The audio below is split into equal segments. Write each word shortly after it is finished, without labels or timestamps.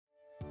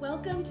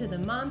Welcome to the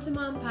Mom to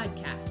Mom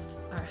podcast.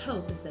 Our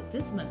hope is that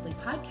this monthly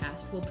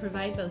podcast will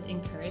provide both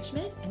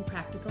encouragement and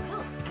practical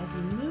help as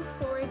you move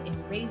forward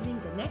in raising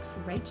the next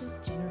righteous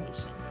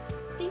generation.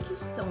 Thank you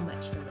so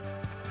much for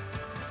listening.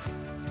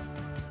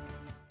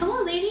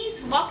 Hello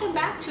ladies, welcome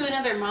back to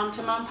another Mom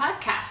to Mom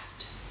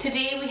podcast.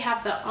 Today we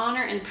have the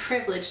honor and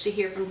privilege to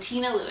hear from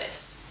Tina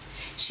Lewis.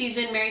 She's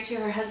been married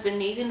to her husband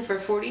Nathan for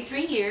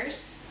 43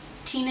 years.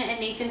 Tina and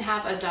Nathan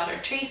have a daughter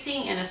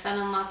Tracy and a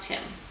son-in-law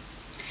Tim.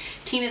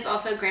 Tina is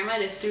also grandma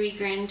to 3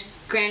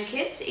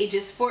 grandkids,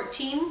 ages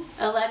 14,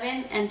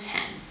 11, and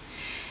 10.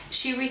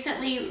 She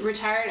recently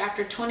retired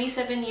after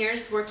 27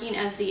 years working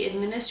as the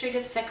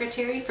administrative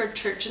secretary for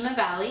Church in the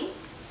Valley.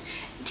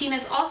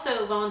 Tina's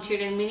also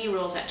volunteered in many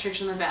roles at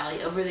Church in the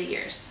Valley over the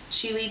years.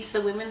 She leads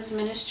the women's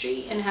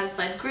ministry and has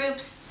led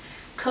groups,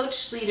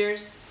 coached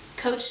leaders,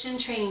 coached in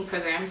training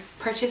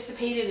programs,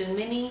 participated in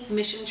many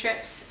mission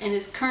trips, and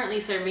is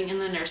currently serving in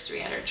the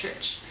nursery at her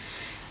church.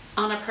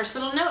 On a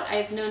personal note,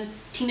 I've known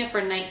Tina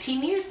for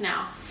 19 years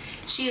now.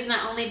 She has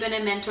not only been a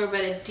mentor,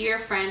 but a dear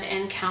friend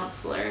and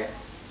counselor.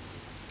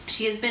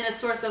 She has been a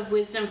source of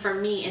wisdom for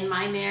me in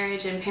my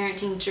marriage and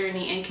parenting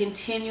journey and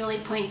continually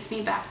points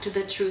me back to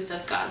the truth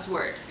of God's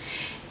Word.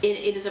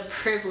 It is a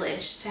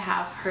privilege to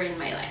have her in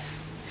my life.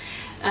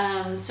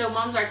 So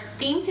moms, our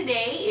theme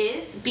today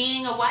is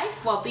being a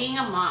wife while being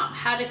a mom.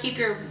 How to keep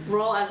your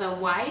role as a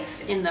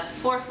wife in the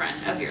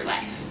forefront of your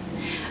life.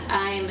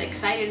 I'm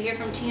excited to hear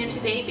from Tina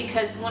today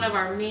because one of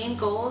our main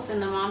goals in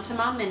the Mom to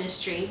Mom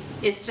ministry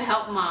is to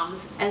help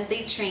moms as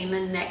they train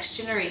the next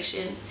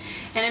generation.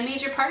 And a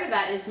major part of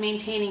that is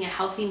maintaining a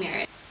healthy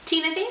marriage.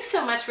 Tina, thanks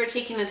so much for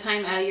taking the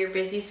time out of your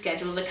busy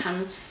schedule to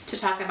come to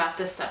talk about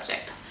this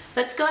subject.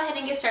 Let's go ahead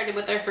and get started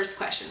with our first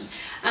question.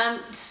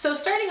 So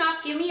starting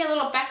off, give me a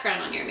little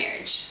background on your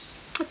marriage.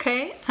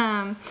 Okay,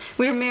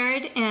 we were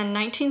married in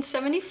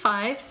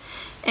 1975,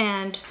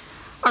 and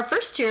our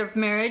first year of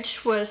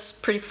marriage was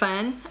pretty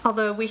fun,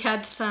 although we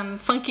had some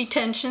funky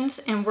tensions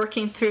and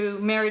working through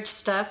marriage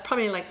stuff,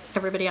 probably like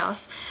everybody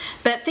else.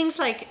 But things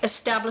like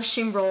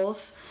establishing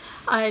roles.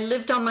 I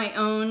lived on my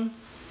own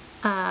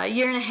a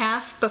year and a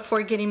half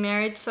before getting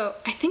married, so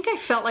I think I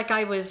felt like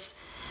I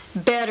was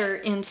better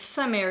in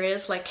some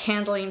areas, like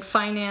handling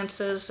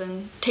finances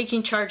and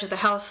taking charge of the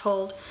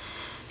household.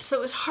 So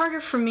it was harder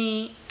for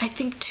me, I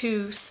think,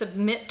 to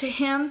submit to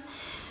him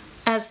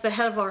as the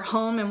head of our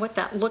home and what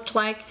that looked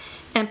like,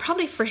 and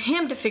probably for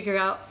him to figure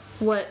out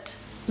what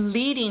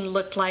leading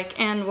looked like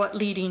and what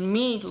leading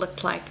me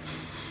looked like.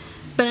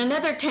 But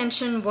another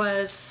tension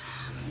was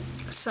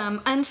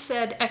some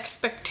unsaid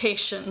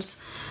expectations,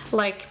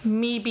 like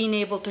me being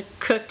able to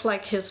cook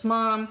like his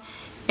mom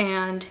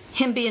and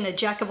him being a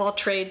jack of all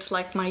trades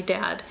like my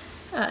dad.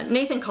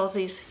 Nathan calls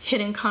these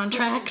hidden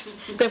contracts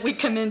that we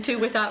come into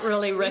without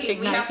really recognizing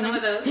we have some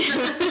of those.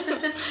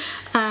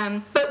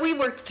 But we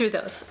worked through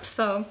those.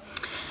 So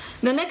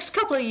the next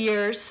couple of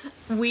years,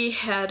 we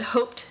had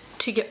hoped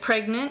to get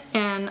pregnant,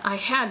 and I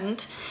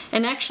hadn't.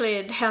 And actually,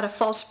 I'd had a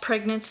false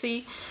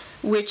pregnancy,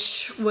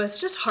 which was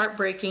just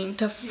heartbreaking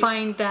to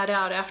find that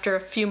out after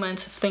a few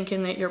months of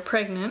thinking that you're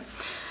pregnant.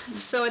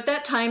 So at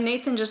that time,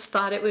 Nathan just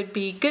thought it would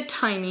be good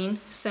timing,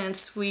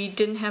 since we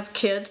didn't have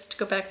kids, to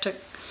go back to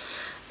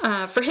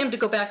for him to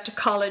go back to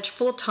college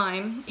full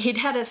time. He'd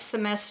had a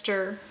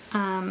semester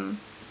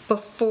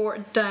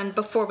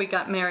before we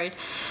got married.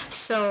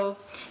 So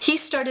he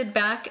started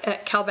back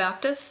at Cal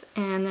Baptist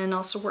and then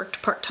also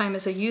worked part-time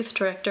as a youth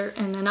director,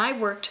 and then I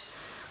worked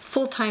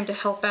full-time to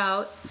help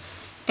out.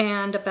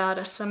 And about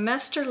a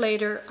semester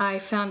later, I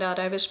found out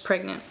I was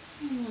pregnant.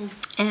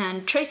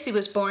 And Tracy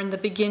was born the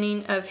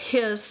beginning of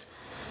his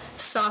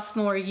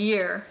sophomore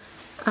year.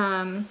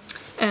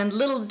 And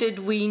little did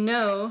we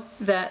know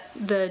that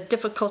the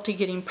difficulty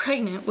getting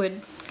pregnant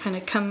would kind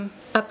of come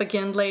up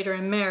again later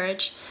in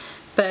marriage,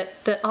 but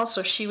that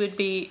also she would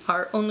be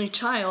our only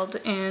child,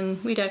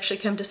 and we'd actually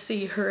come to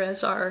see her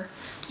as our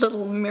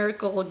little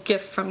miracle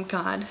gift from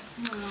God.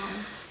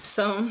 Aww.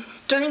 So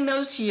during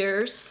those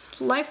years,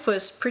 life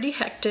was pretty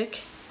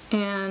hectic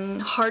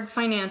and hard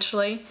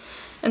financially,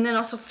 and then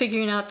also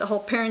figuring out the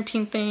whole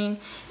parenting thing,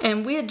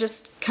 and we had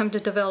just come to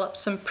develop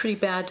some pretty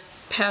bad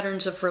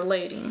patterns of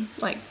relating,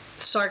 like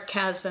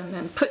sarcasm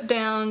and put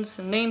downs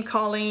and name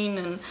calling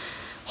and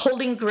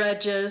holding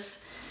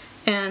grudges,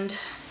 and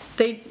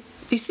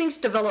these things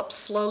develop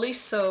slowly,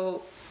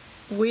 so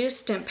we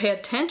just didn't pay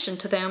attention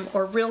to them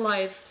or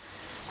realize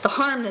the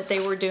harm that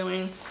they were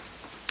doing.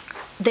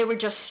 They were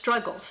just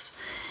struggles,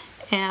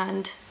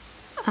 and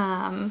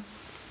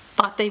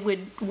thought they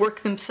would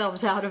work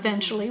themselves out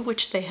eventually,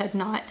 which they had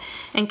not,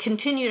 and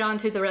continued on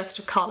through the rest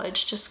of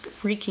college, just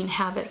wreaking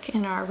havoc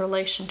in our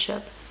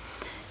relationship.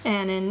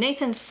 And in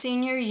Nathan's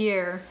senior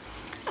year,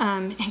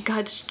 and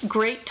God's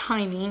great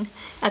timing,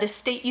 at a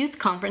state youth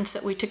conference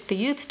that we took the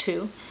youth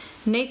to,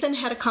 Nathan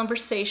had a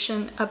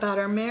conversation about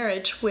our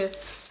marriage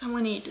with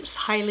someone he just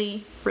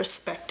highly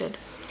respected.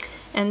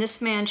 And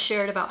this man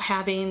shared about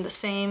having the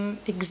same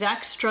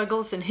exact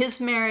struggles in his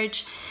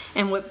marriage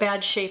and what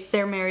bad shape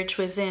their marriage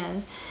was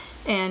in.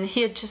 And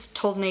he had just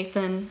told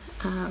Nathan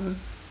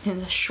in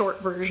the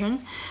short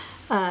version,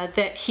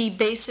 that he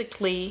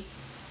basically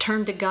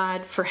turned to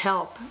God for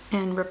help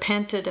and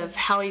repented of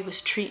how he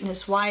was treating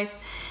his wife,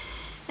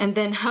 and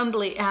then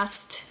humbly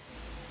asked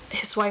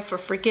his wife for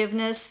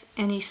forgiveness.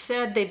 And he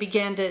said they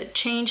began to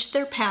change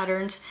their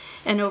patterns,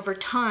 and over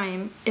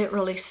time it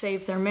really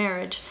saved their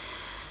marriage.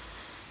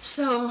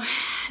 So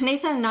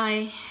Nathan and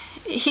I,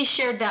 he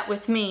shared that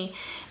with me,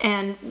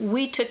 and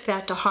we took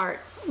that to heart.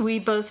 We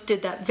both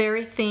did that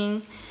very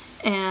thing,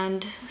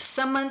 and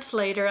some months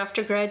later,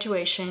 after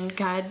graduation,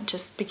 God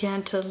just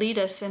began to lead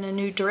us in a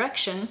new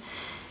direction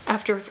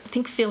after, I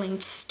think, feeling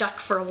stuck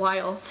for a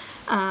while.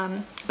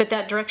 But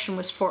that direction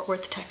was Fort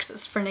Worth,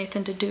 Texas, for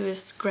Nathan to do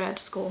his grad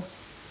school.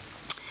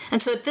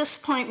 And so at this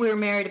point, we were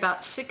married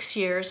about 6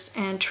 years,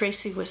 and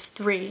Tracy was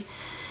 3.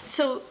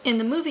 So in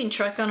the moving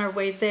truck on our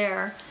way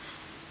there,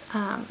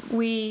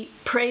 we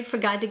prayed for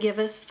God to give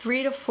us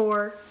 3 to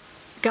 4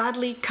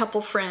 godly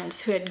couple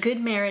friends who had good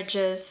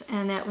marriages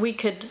and that we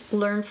could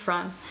learn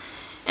from.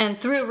 And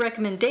through a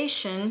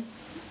recommendation,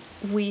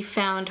 we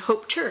found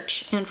Hope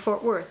Church in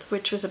Fort Worth,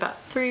 which was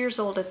about 3 years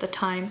old at the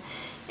time,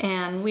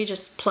 and we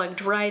just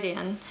plugged right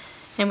in.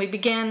 And we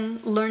began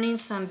learning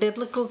some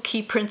biblical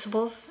key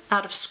principles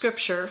out of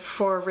Scripture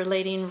for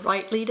relating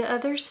rightly to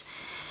others.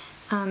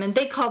 And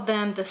they called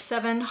them the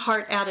 7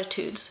 heart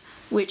attitudes,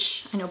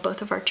 which I know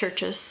both of our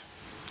churches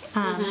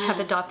have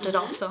adopted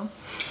also.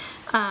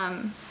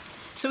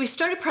 So we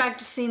started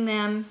practicing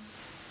them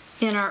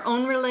in our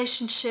own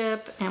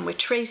relationship and with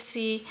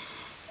Tracy,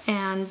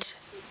 and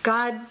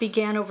God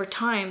began over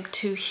time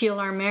to heal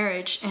our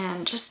marriage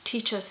and just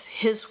teach us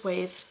His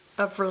ways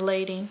of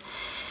relating.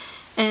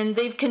 And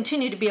they've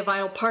continued to be a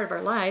vital part of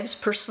our lives,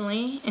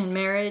 personally, in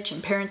marriage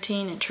and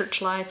parenting and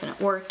church life and at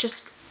work,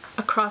 just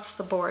across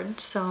the board.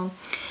 So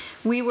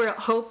we were at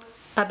Hope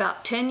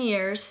about 10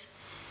 years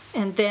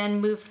and then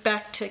moved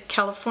back to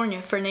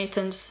California for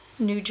Nathan's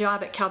new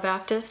job at Cal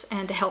Baptist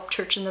and to help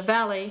Church in the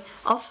Valley,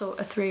 also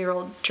a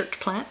 3-year-old church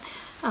plant,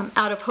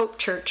 out of Hope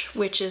Church,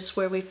 which is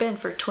where we've been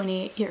for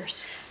 28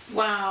 years.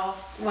 Wow,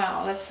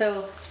 that's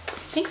so...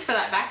 Thanks for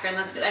that background.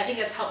 I think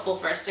it's helpful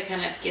for us to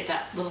kind of get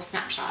that little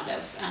snapshot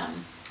of,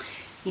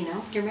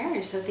 your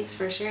marriage. So thanks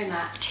for sharing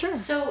that. Sure.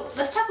 So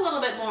let's talk a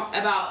little bit more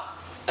about,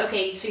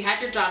 okay, so you had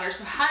your daughter.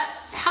 So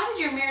how did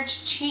your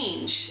marriage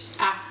change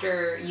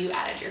after you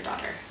added your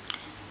daughter?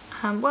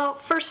 Well,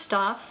 first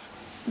off,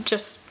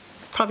 just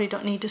probably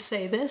don't need to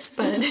say this,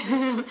 but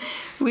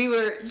we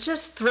were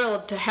just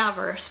thrilled to have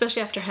her,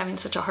 especially after having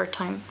such a hard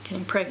time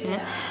getting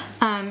pregnant.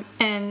 Yeah.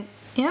 And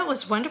it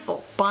was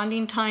wonderful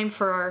bonding time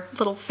for our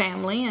little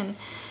family, and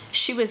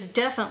she was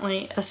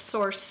definitely a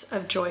source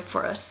of joy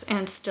for us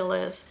and still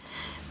is.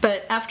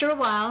 But after a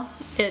while,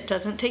 it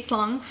doesn't take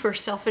long for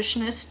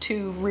selfishness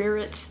to rear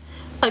its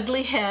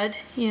ugly head.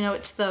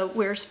 It's the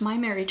 "where's my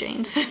Mary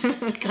Janes"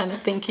 kind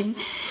of thinking.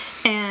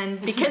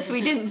 And because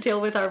we didn't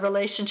deal with our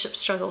relationship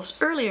struggles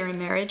earlier in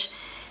marriage,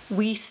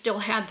 we still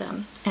had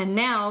them. And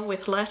now,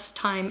 with less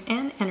time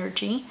and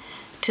energy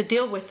to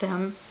deal with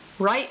them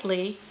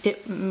rightly,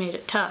 it made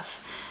it tough.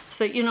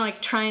 So,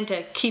 like trying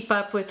to keep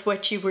up with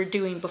what you were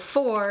doing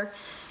before,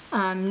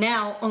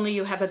 now only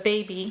you have a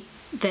baby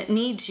that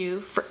needs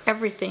you for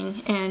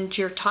everything and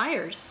you're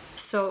tired.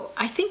 So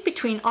I think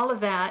between all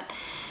of that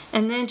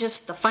and then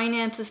just the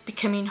finances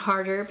becoming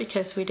harder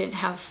because we didn't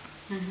have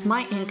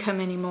my income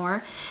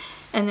anymore,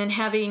 and then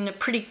having a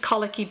pretty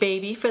colicky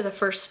baby for the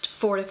first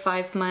 4 to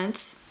 5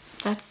 months,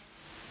 that's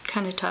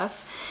kind of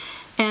tough.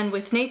 And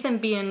with Nathan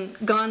being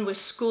gone with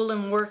school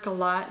and work a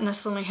lot, and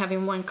us only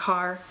having one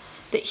car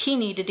that he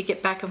needed to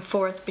get back and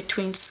forth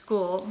between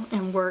school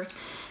and work,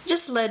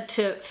 just led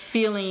to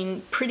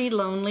feeling pretty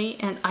lonely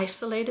and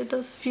isolated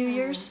those few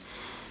years,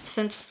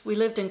 since we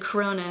lived in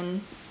Corona,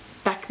 and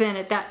back then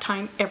at that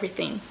time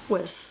everything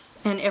was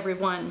and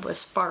everyone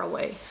was far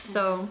away.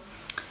 So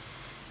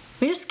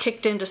we just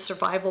kicked into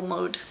survival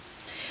mode.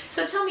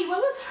 So tell me, what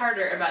was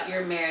harder about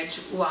your marriage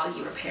while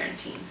you were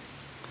parenting?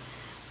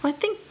 Well, I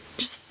think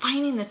just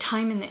finding the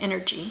time and the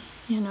energy,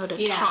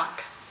 to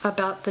talk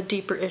about the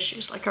deeper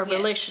issues like our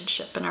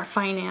relationship and our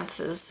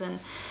finances, and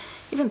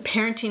even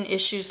parenting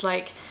issues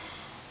like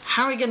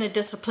how are we going to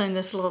discipline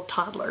this little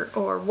toddler,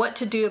 or what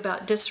to do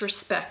about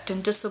disrespect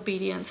and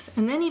disobedience,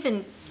 and then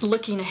even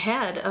looking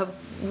ahead of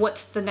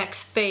what's the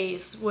next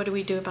phase, what do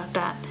we do about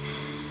that.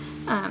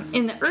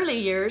 In the early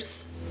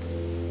years,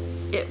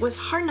 it was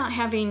hard not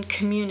having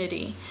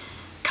community,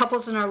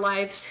 couples in our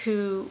lives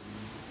who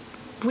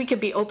we could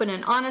be open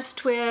and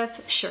honest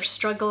with, share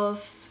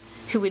struggles,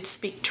 who would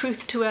speak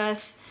truth to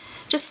us,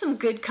 just some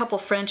good couple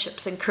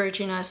friendships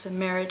encouraging us in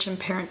marriage and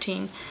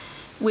parenting,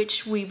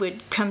 which we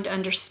would come to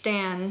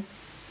understand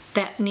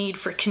that need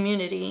for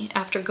community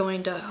after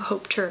going to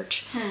Hope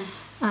Church.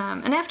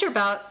 And after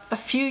about a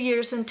few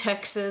years in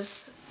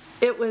Texas,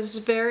 it was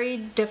very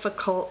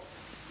difficult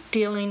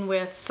dealing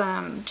with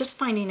just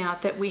finding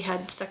out that we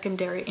had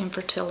secondary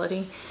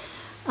infertility.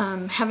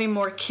 Having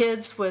more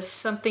kids was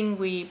something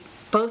we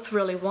both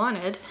really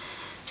wanted,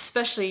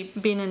 especially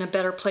being in a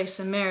better place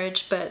in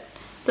marriage, but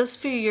those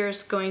few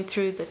years going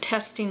through the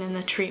testing and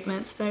the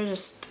treatments, they're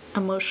just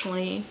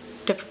emotionally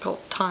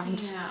difficult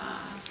times.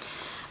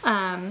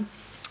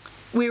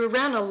 We were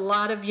around a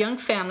lot of young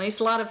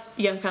families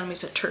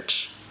at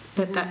church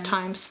at that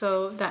time,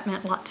 so that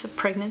meant lots of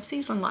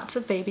pregnancies and lots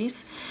of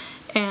babies.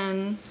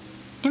 And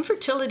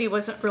infertility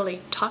wasn't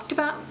really talked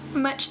about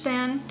much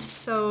then,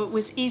 so it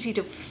was easy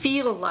to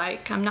feel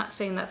like, I'm not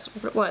saying that's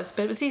what it was,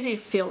 but it was easy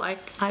to feel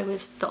like I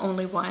was the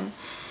only one.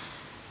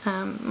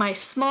 My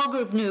small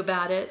group knew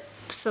about it,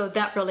 so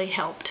that really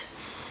helped.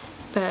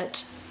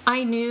 But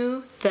I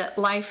knew that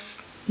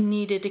life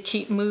needed to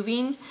keep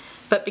moving,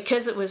 but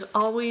because it was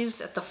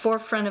always at the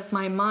forefront of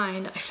my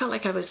mind, I felt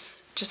like I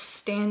was just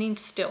standing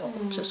still,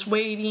 just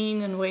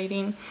waiting and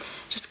waiting,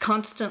 just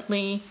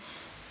constantly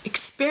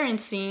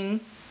experiencing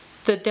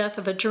the death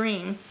of a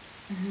dream.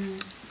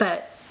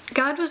 But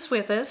God was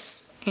with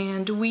us,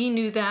 and we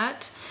knew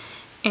that,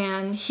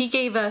 and He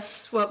gave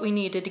us what we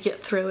needed to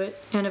get through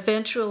it. And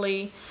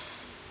eventually,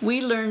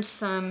 we learned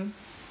some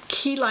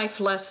key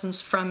life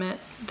lessons from it,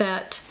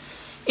 that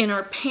in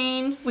our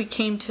pain, we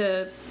came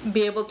to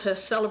be able to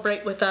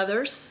celebrate with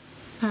others,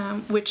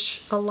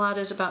 which a lot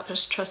is about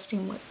just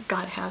trusting what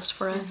God has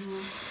for us.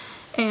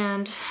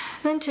 And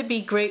then to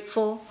be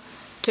grateful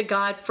to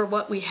God for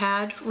what we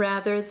had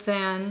rather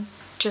than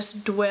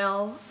just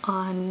dwell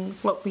on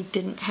what we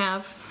didn't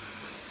have.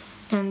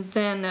 And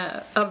then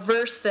a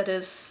verse that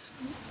has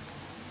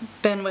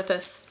been with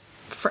us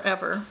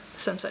forever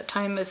since that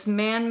time is,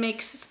 man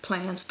makes his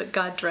plans, but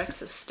God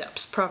directs his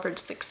steps.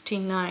 Proverbs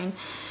 16:9,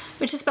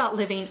 which is about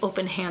living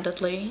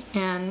open-handedly.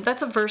 And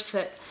that's a verse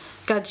that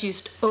God's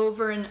used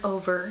over and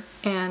over.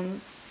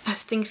 And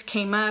as things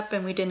came up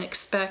and we didn't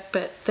expect,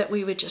 but that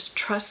we would just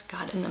trust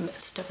God in the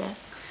midst of it.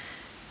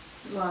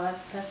 Well,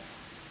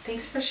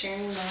 thanks for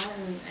sharing that.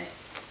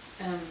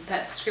 And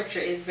that scripture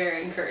is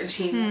very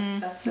encouraging.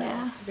 That's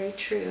very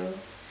true.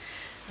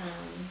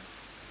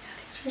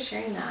 Thanks for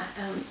sharing that.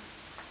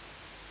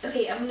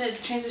 Okay, I'm going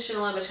to transition a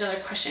little bit to another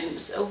question.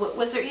 So,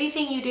 was there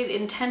anything you did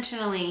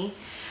intentionally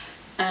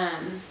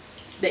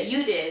that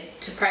you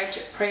did to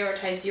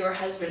prioritize your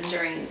husband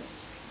during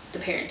the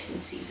parenting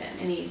season?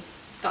 Any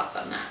thoughts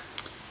on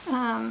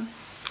that?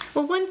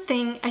 Well, one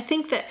thing I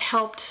think that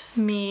helped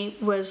me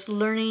was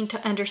learning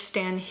to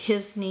understand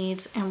his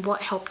needs and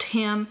what helped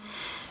him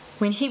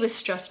when he was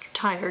stressed or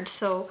tired.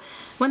 So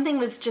one thing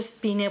was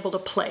just being able to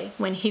play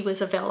when he was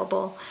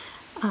available,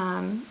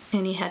 and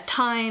he had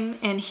time,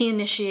 and he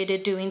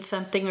initiated doing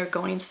something or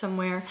going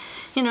somewhere.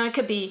 You know, it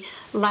could be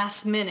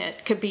last minute,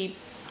 it could be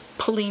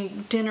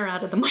pulling dinner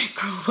out of the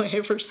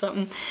microwave or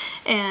something,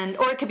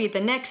 or it could be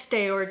the next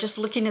day, or just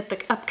looking at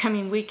the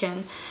upcoming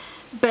weekend.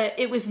 But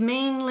it was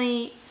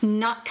mainly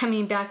not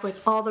coming back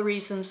with all the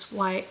reasons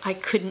why I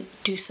couldn't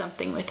do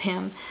something with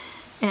him.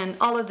 And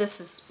all of this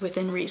is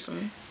within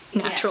reason,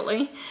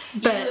 naturally.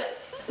 Yes.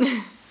 But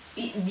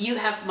you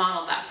have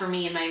modeled that for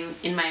me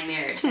in my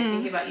marriage. I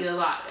think about you a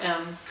lot.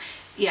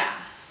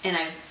 And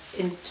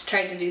I've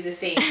tried to do the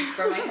same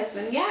for my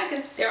husband. Yeah,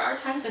 because there are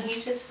times when he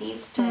just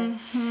needs to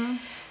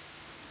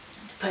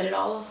put it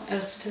all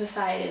else to the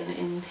side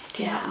and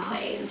get out and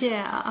play. And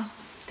so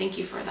thank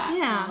you for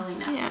that, modeling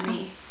that for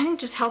me. And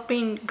just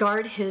helping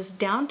guard his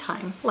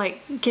downtime,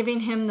 like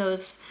giving him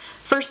those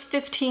first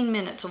 15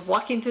 minutes of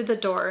walking through the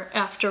door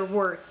after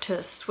work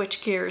to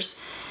switch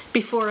gears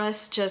before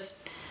us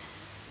just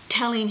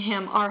telling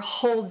him our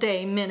whole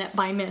day minute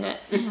by minute,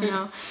 you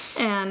know.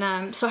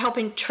 And so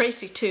helping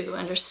Tracy too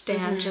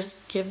understand,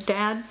 just give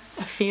Dad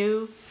a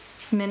few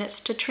minutes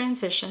to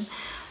transition.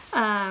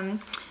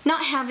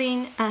 Not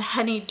having a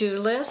honey-do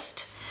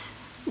list,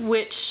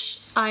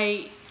 which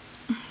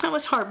that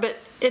was hard, but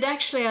it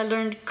actually, I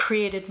learned,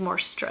 created more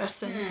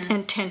stress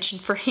and tension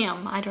for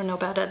him. I don't know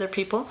about other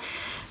people,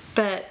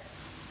 but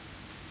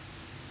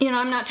you know,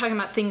 I'm not talking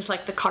about things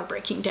like the car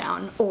breaking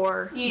down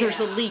or there's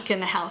a leak in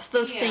the house.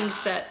 Those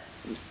things that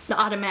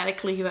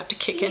automatically you have to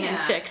kick in and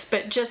fix,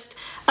 but just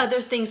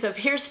other things of,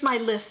 here's my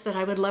list that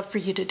I would love for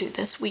you to do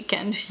this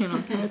weekend, you know,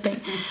 kind of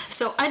thing.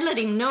 So I'd let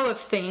him know of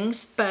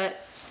things,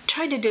 but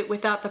tried to do it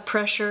without the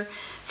pressure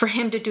for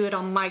him to do it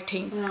on my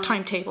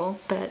timetable.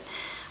 But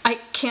I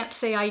can't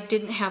say I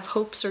didn't have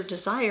hopes or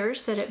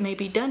desires that it may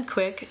be done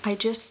quick. I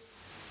just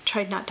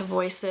tried not to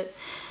voice it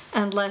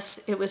unless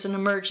it was an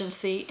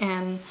emergency.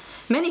 And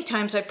many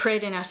times I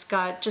prayed and asked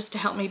God just to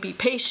help me be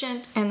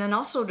patient, and then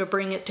also to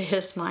bring it to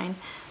His mind.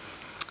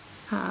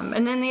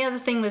 And then the other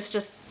thing was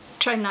just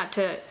try not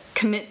to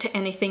commit to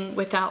anything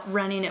without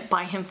running it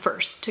by Him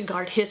first, to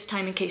guard His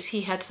time in case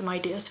He had some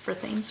ideas for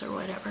things or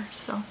whatever.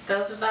 So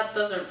those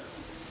are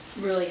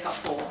really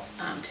helpful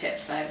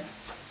tips.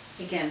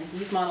 Again,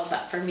 you've modeled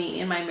that for me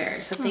in my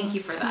marriage, so thank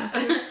you for that.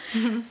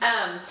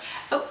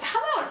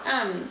 How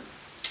about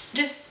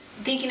just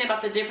thinking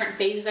about the different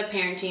phases of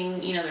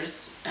parenting? You know,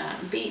 there's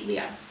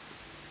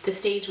the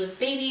stage with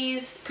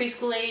babies,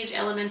 preschool age,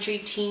 elementary,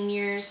 teen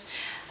years.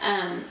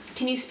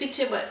 Can you speak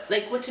to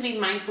what to be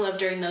mindful of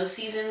during those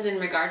seasons in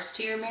regards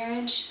to your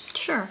marriage?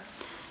 Sure.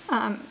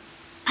 I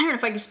don't know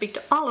if I can speak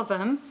to all of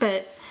them,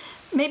 but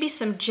maybe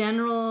some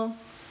general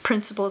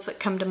principles that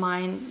come to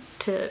mind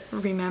to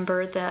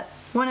remember. That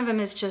one of them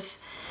is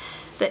just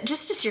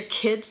as your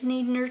kids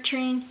need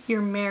nurturing,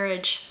 your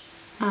marriage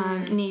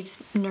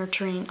needs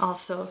nurturing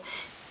also.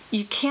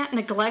 You can't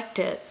neglect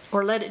it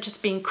or let it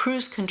just be in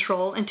cruise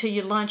control until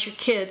you launch your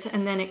kids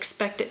and then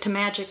expect it to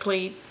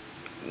magically,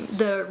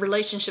 the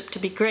relationship to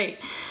be great.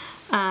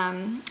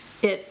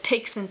 It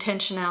takes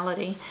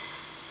intentionality.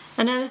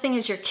 Another thing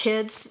is your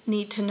kids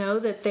need to know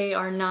that they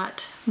are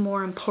not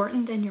more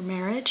important than your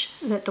marriage,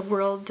 that the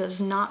world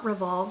does not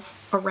revolve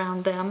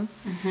around them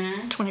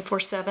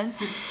 24/7.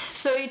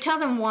 So you tell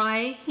them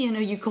why,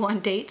 you go on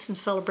dates and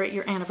celebrate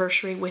your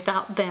anniversary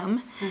without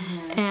them.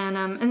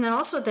 And then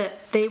also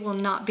that they will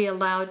not be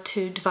allowed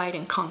to divide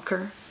and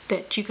conquer,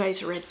 that you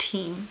guys are a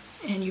team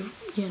and you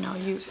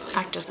really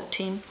act as a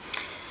team,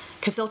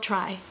 because they'll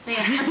try.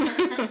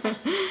 Yeah.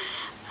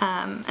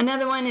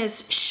 Another one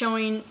is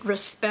showing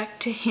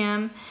respect to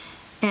him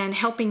and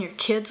helping your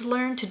kids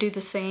learn to do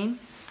the same,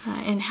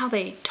 and how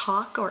they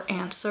talk or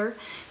answer,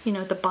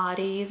 the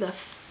body, the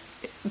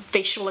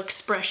facial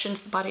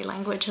expressions, the body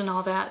language and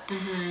all that.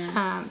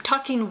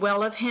 Talking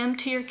well of him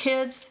to your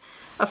kids,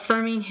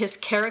 affirming his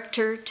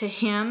character to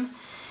him,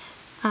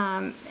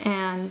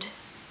 and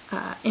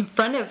in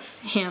front of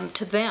him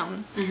to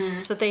them,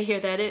 so they hear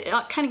that. It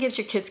kind of gives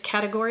your kids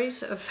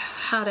categories of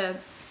how to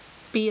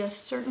be a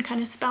certain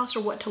kind of spouse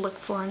or what to look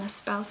for in a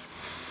spouse.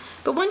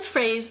 But one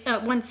phase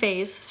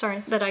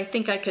that I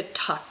think I could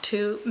talk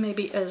to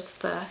maybe is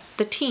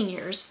the teen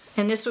years,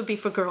 and this would be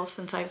for girls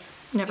since I've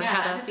never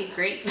had that'd be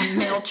great. a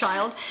male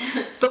child.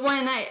 But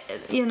when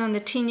in the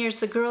teen years,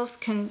 the girls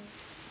can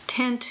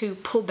tend to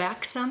pull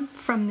back some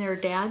from their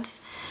dads,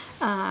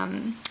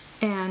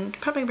 and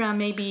probably around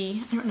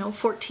maybe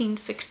 14,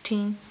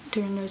 16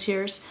 during those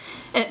years.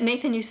 And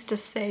Nathan used to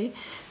say,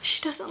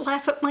 "She doesn't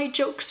laugh at my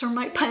jokes or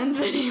my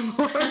puns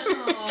anymore."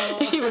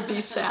 He would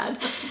be sad.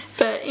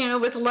 But,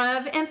 with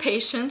love and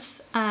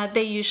patience,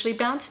 they usually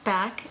bounce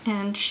back,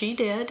 and she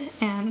did.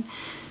 And,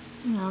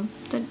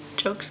 the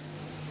jokes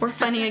were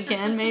funny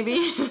again,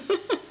 maybe.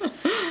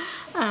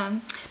 But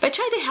I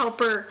tried to help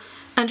her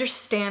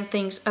understand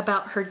things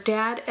about her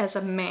dad as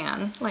a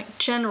man, like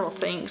general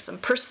things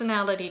and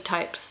personality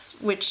types,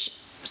 which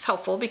is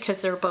helpful because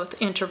they're both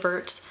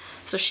introverts.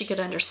 So she could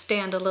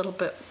understand a little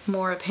bit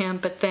more of him,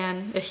 but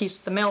then he's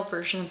the male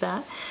version of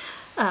that.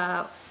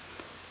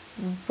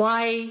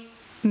 What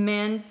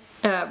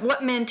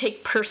men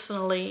take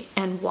personally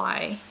and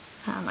why,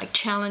 like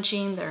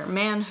challenging their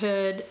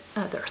manhood,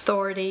 their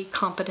authority,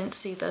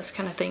 competency, those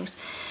kind of things.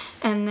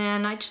 And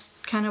then I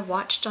just kind of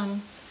watched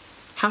on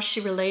how she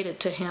related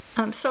to him.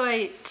 So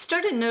I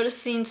started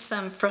noticing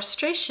some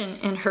frustration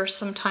in her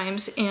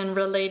sometimes in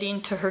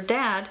relating to her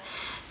dad,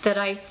 that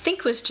I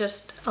think was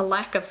just a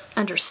lack of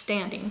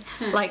understanding.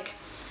 Like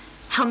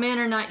how men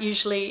are not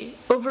usually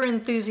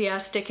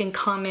over-enthusiastic in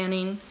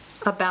commenting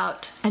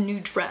about a new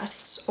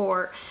dress,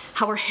 or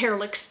how her hair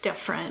looks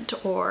different,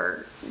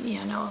 or,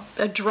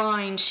 a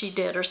drawing she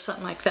did or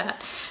something like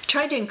that.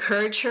 Tried to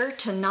encourage her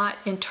to not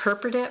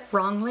interpret it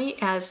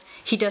wrongly as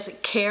he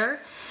doesn't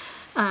care,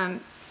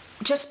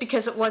 just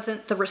because it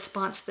wasn't the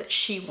response that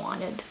she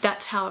wanted.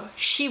 That's how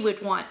she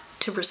would want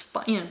to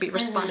respond, be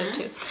responded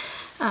to.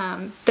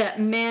 That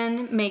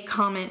men may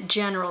comment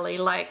generally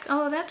like,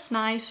 "Oh, that's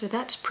nice," or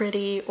 "That's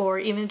pretty," or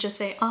even just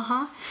say,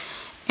 "Uh-huh."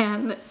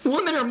 And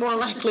women are more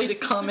likely to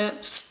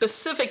comment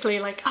specifically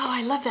like, "Oh,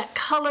 I love that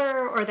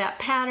color or that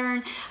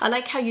pattern. I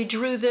like how you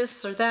drew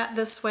this or that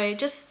this way."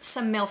 Just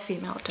some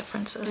male-female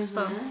differences.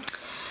 So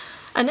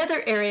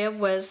another area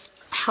was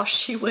how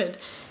she would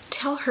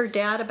tell her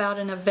dad about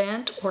an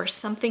event or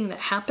something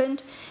that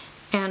happened,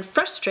 and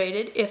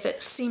frustrated if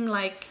it seemed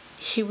like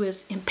he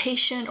was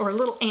impatient or a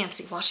little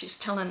antsy while she's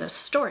telling this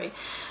story.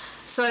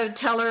 So I would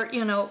tell her,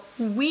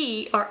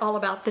 we are all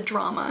about the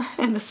drama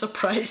and the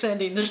surprise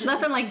ending. There's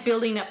nothing like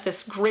building up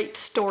this great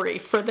story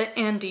for the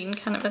ending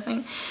kind of a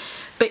thing.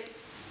 But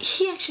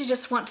he actually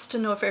just wants to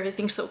know if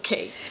everything's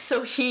okay,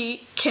 so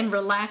he can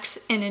relax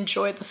and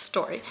enjoy the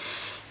story.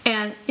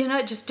 And,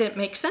 it just didn't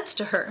make sense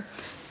to her.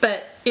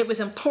 But it was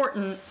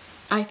important,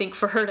 I think,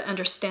 for her to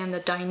understand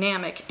the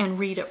dynamic and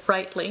read it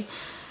rightly.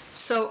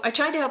 So I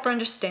tried to help her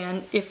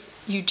understand, if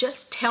you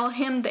just tell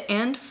him the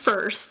end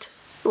first,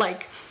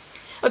 like,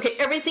 okay,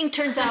 everything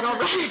turns out all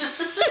right,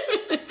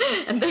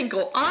 and then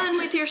go on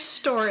with your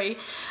story,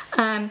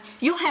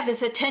 you'll have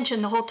his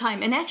attention the whole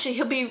time, and actually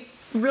he'll be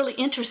really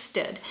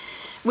interested,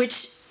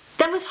 which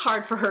that was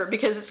hard for her,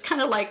 because it's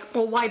kind of like,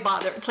 well, why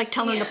bother? It's like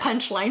telling the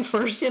punchline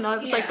first,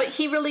 It's like, but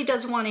he really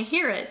does want to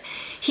hear it.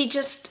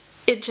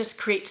 It just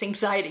creates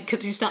anxiety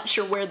because he's not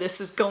sure where this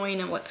is going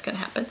and what's going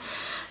to happen.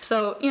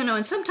 So,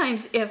 and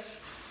sometimes if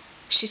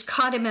she's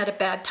caught him at a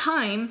bad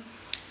time,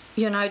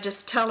 I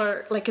just tell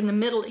her, like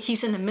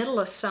he's in the middle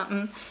of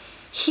something,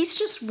 he's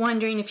just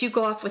wondering if you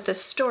go off with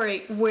this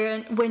story,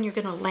 when you're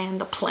going to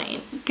land the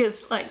plane.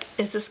 Because, like,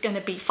 is this going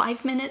to be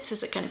 5 minutes?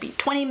 Is it going to be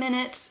 20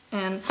 minutes?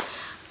 And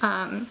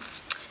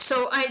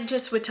So I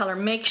just would tell her,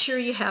 make sure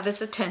you have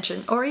his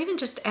attention, or even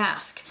just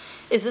ask,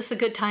 is this a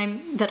good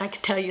time that I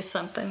could tell you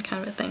something,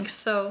 kind of a thing.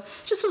 So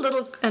just a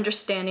little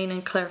understanding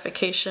and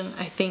clarification,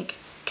 I think,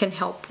 can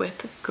help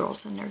with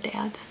girls and their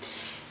dads.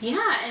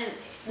 Yeah, and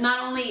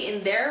not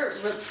only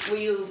were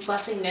you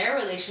blessing their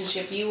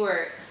relationship, you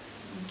were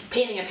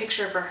painting a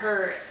picture for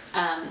her,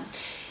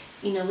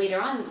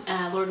 later on,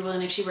 Lord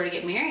willing, if she were to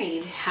get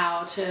married,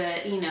 how to,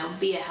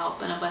 be a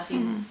help and a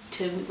blessing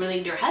to really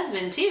your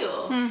husband too.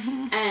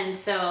 And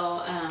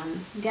so,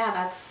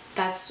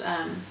 that's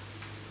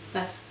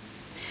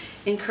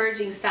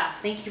encouraging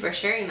stuff. Thank you for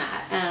sharing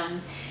that.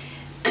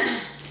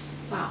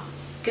 Wow,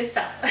 good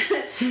stuff.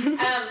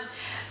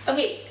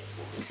 Okay,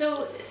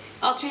 so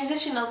I'll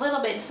transition a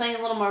little bit to something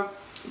a little more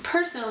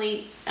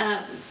personally.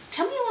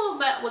 Tell me a little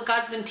bit what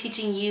God's been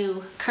teaching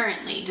you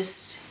currently,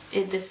 just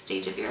in this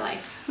stage of your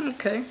life.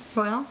 Okay,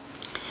 well,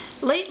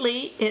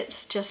 lately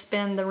it's just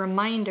been the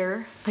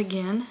reminder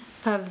again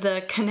of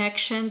the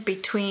connection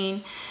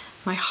between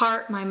my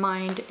heart, my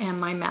mind, and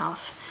my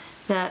mouth.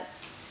 That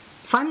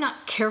if I'm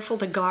not careful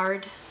to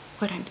guard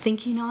what I'm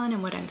thinking on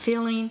and what I'm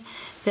feeling,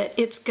 that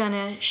it's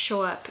gonna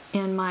show up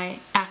in my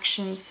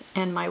actions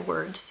and my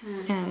words.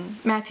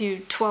 And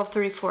Matthew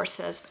 12:34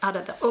 says, out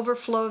of the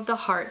overflow of the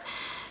heart,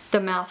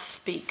 the mouth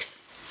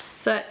speaks.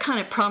 So that kind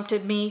of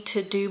prompted me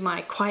to do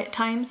my quiet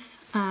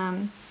times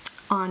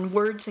on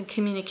words and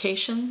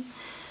communication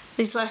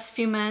these last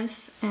few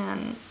months,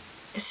 and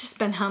it's just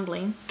been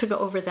humbling to go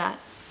over that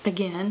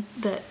again,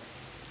 that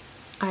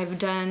I've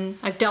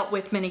dealt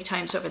with many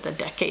times over the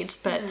decades,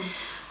 but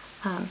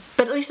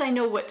at least I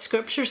know what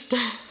scriptures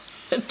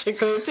to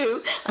go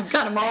to. I've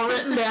got them all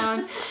written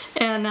down,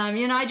 and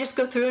I just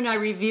go through and I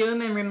review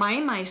them and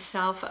remind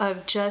myself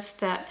of just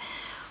that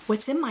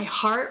what's in my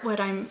heart,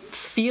 what I'm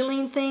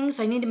feeling things,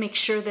 I need to make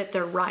sure that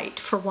they're right,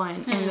 for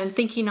one, and then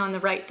thinking on the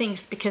right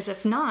things, because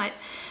if not,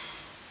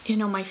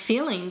 my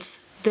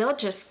feelings, they'll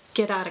just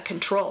get out of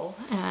control,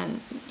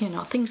 and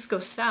things go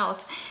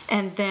south,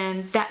 and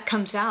then that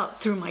comes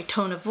out through my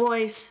tone of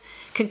voice,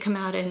 can come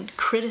out in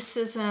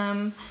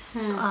criticism,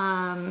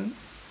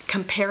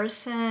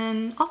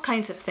 comparison, all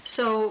kinds of things.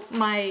 So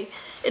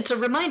it's a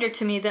reminder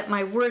to me that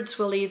my words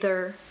will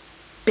either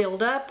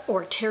build up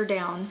or tear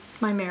down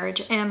my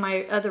marriage and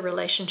my other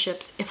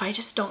relationships if I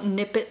just don't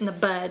nip it in the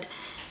bud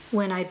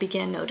when I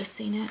begin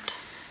noticing it.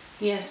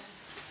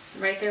 Yes,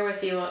 right there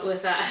with you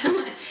with that.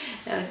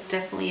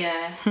 Definitely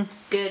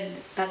good.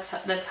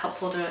 That's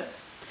helpful to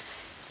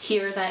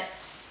hear that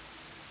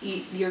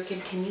you're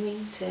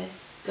continuing to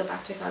go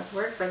back to God's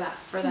word for that,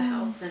 for the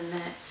help, and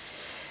that.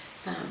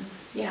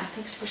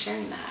 Thanks for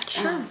sharing that.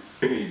 Sure.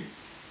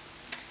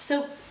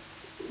 So,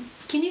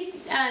 can you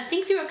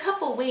think through a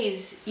couple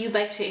ways you'd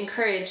like to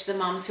encourage the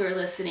moms who are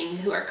listening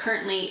who are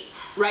currently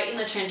right in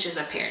the trenches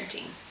of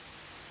parenting?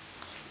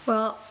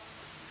 Well,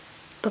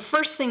 the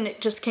first thing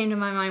that just came to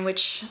my mind,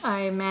 which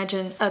I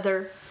imagine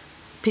other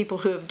people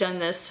who have done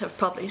this have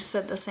probably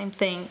said the same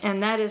thing,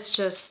 and that is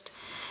just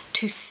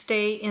to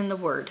stay in the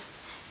Word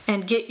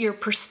and get your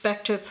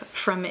perspective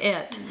from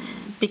it,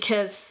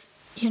 because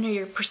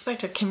your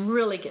perspective can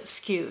really get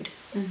skewed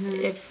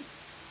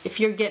if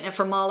you're getting it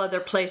from all other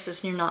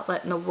places and you're not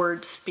letting the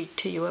Word speak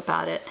to you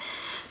about it.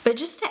 But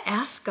just to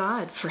ask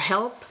God for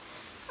help,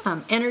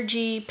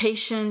 energy,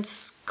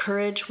 patience,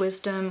 courage,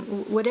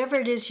 wisdom, whatever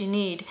it is you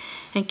need,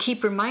 and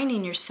keep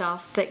reminding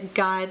yourself that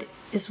God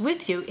is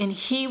with you and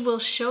He will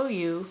show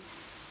you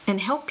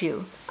and help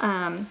you.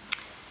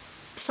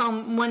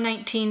 Psalm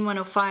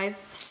 119:105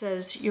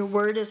 says, your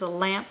word is a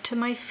lamp to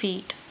my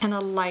feet and a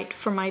light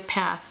for my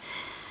path.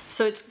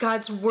 So it's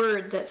God's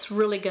word that's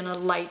really going to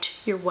light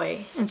your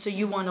way. And so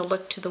you want to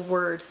look to the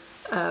word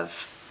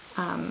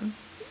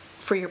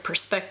for your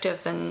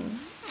perspective and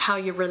how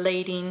you're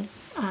relating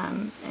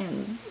and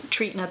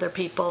treating other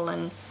people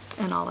and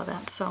all of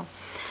that. So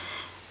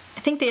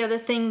I think the other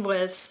thing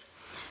was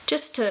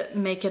just to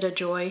make it a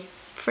joy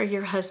for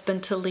your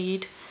husband to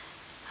lead.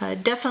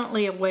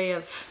 Definitely a way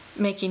of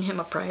making him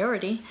a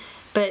priority.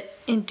 But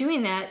in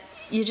doing that,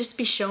 you just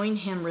be showing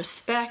him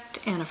respect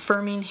and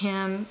affirming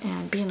him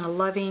and being a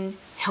loving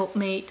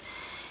helpmate,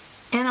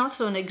 and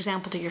also an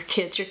example to your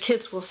kids. Your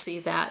kids will see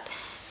that,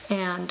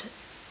 and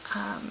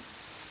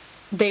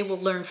they will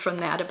learn from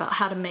that about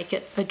how to make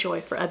it a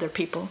joy for other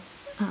people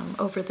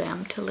over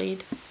them to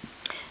lead.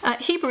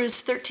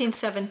 Hebrews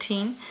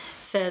 13:17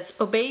 says,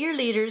 obey your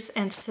leaders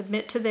and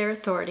submit to their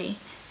authority.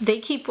 They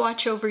keep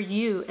watch over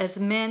you as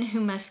men who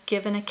must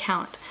give an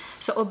account.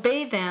 So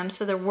obey them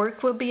so their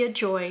work will be a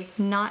joy,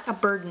 not a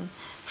burden,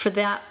 for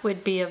that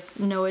would be of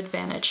no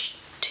advantage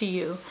to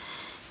you.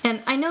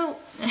 And I know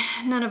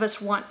none of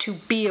us want to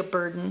be a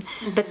burden,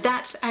 but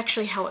that's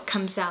actually how it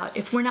comes out.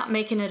 If we're not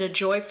making it a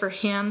joy for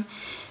him,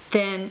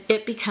 then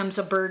it becomes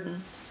a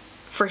burden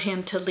for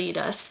him to lead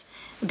us,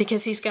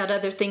 because he's got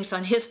other things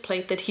on his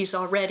plate that he's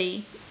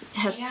already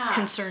has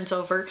concerns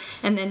over,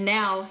 and then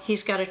now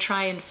he's got to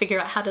try and figure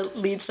out how to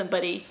lead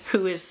somebody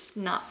who is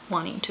not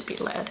wanting to be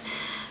led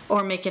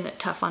or making it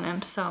tough on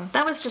him. So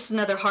that was just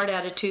another hard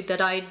attitude that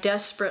I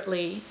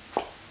desperately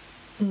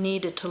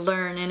needed to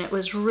learn, and it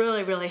was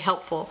really, really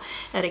helpful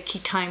at a key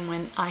time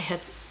when I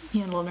had,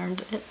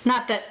 learned it.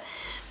 Not that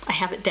I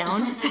have it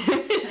down;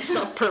 it's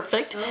not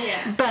perfect. Oh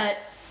yeah. But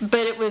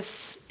it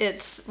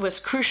was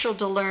crucial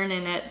to learn,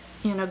 and it,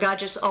 God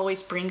just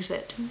always brings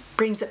it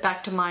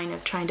back to mind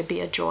of trying to be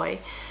a joy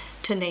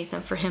to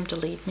Nathan for him to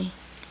lead me.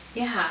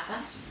 Yeah,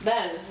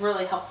 that is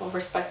really helpful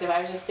perspective. I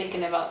was just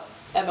thinking about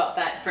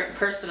that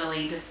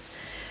personally, just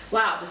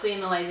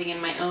analyzing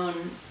in my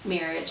own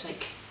marriage,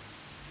 like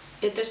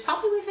there's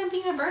probably ways I'm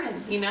being a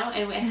burden, and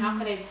how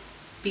could I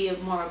be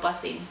more of a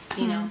blessing,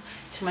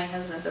 to my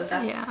husband. So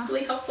that's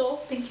really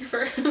helpful. Thank you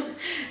for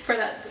for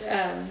that,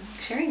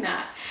 sharing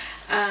that.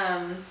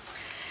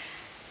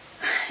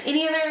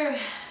 Any other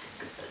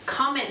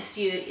comments,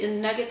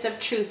 nuggets of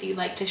truth you'd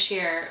like to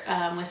share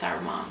with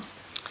our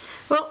moms?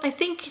 Well, I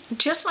think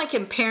just like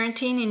in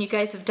parenting, and you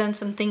guys have done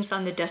some things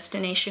on the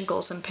destination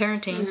goals in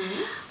parenting,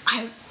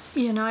 I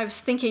was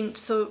thinking,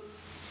 so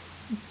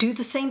do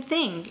the same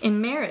thing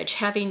in marriage,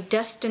 having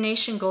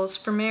destination goals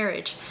for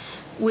marriage,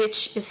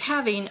 which is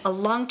having a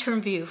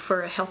long-term view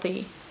for a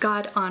healthy,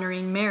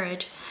 God-honoring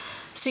marriage.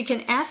 So you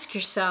can ask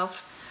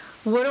yourself,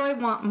 what do I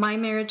want my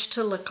marriage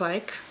to look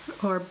like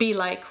or be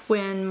like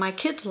when my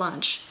kids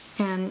launch,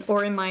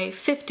 or in my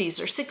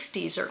 50s or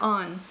 60s or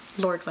on,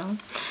 Lord willing?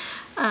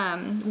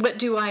 What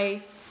do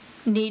I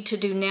need to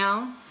do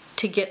now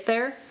to get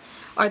there?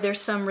 Are there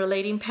some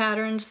relating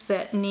patterns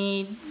that I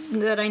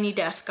need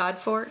to ask God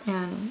for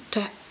and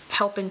to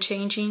help in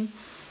changing?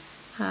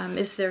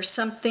 Is there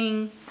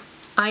something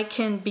I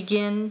can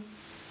begin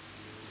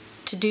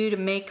to do to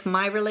make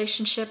my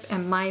relationship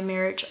and my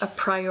marriage a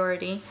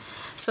priority?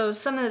 So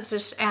some of this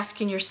is just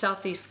asking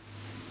yourself these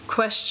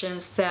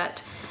questions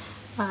that,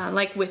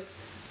 like with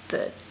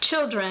the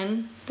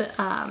children,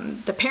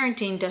 the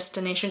parenting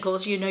destination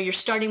goals, you're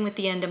starting with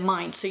the end in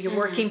mind. So you're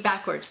working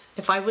backwards.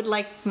 If I would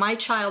like my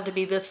child to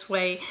be this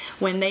way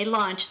when they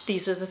launch,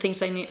 these are the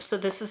things I need. So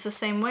this is the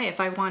same way. If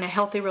I want a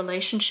healthy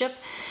relationship,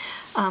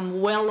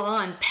 well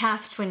on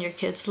past when your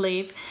kids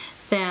leave,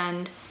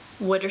 then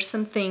what are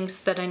some things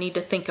that I need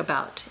to think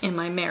about in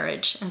my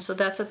marriage? And so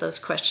that's what those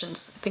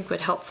questions I think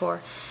would help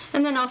for.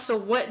 And then also,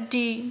 what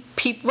do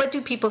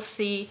people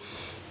see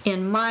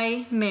in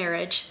my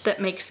marriage that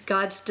makes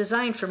God's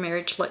design for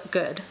marriage look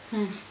good?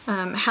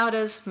 How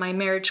does my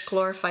marriage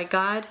glorify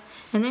God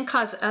and then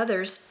cause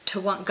others to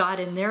want God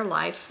in their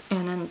life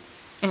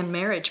and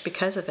marriage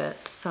because of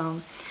it?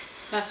 So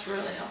that's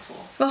really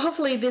helpful. Well,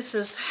 hopefully this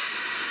is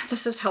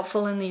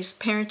helpful in these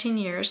parenting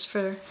years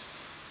for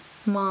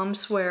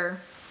moms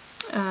where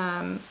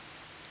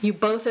you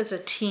both as a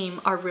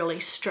team are really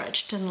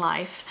stretched in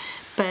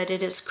life, but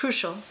it is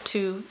crucial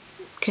to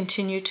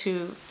continue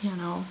to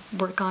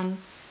work on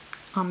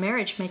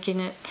marriage, making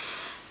it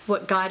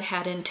what God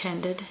had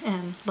intended,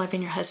 and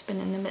loving your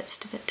husband in the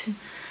midst of it too.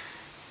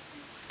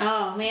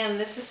 Oh man,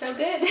 this is so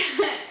good.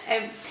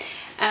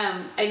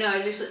 I know.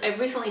 I've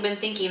recently been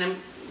thinking. I'm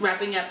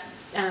wrapping up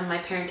my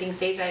parenting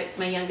stage.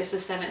 My youngest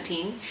is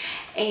 17,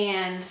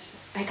 and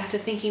I got to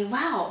thinking,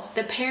 wow,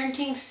 the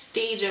parenting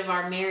stage of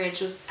our marriage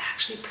was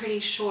actually pretty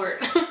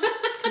short.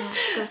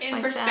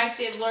 In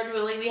perspective, fast. Lord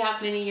willing, we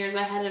have many years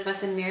ahead of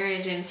us in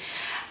marriage, and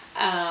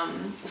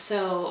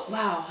so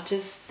wow,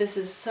 this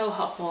is so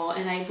helpful,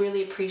 and I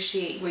really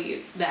appreciate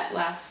that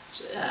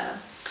last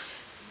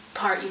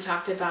part you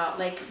talked about,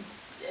 like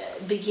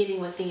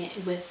beginning with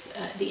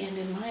the end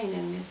in mind,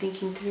 and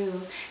thinking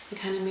through the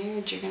kind of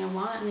marriage you're going to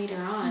want later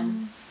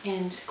on,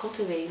 and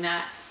cultivating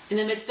that in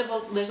the midst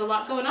of there's a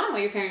lot going on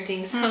while you're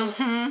parenting. So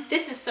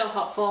this is so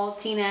helpful,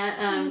 Tina.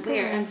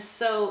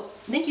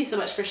 Thank you so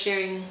much for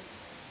sharing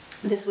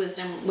this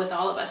wisdom with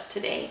all of us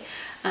today.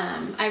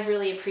 I've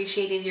really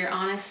appreciated your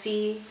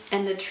honesty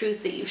and the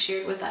truth that you've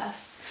shared with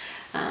us.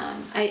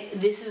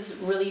 This is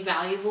really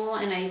valuable,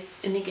 and I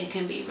think it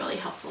can be really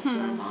helpful to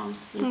our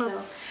moms. And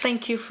so,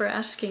 thank you for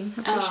asking.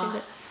 I appreciate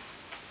it.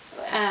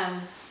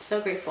 So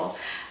grateful.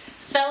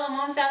 Fellow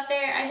moms out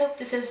there, I hope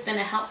this has been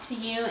a help to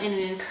you and an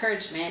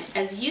encouragement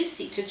as you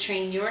seek to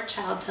train your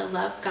child to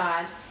love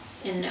God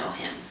and know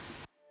Him.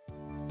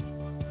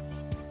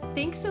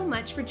 Thanks so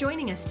much for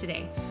joining us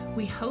today.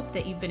 We hope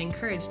that you've been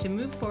encouraged to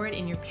move forward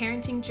in your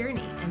parenting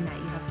journey and that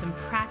you have some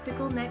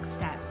practical next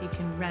steps you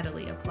can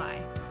readily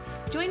apply.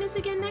 Join us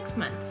again next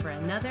month for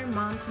another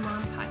Mom to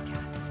Mom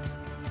podcast.